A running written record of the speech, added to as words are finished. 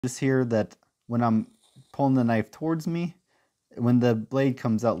Just here that when I'm pulling the knife towards me, when the blade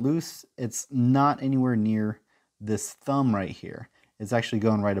comes out loose, it's not anywhere near this thumb right here. It's actually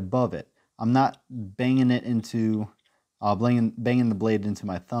going right above it. I'm not banging it into, banging the blade into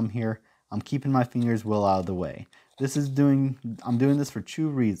my thumb here. I'm keeping my fingers well out of the way. I'm doing this for two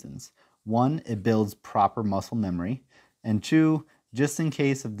reasons. One, it builds proper muscle memory. And two, just in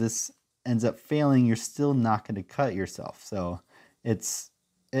case if this ends up failing, you're still not going to cut yourself. So it's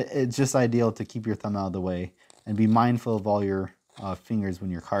just ideal to keep your thumb out of the way and be mindful of all your fingers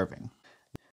when you're carving.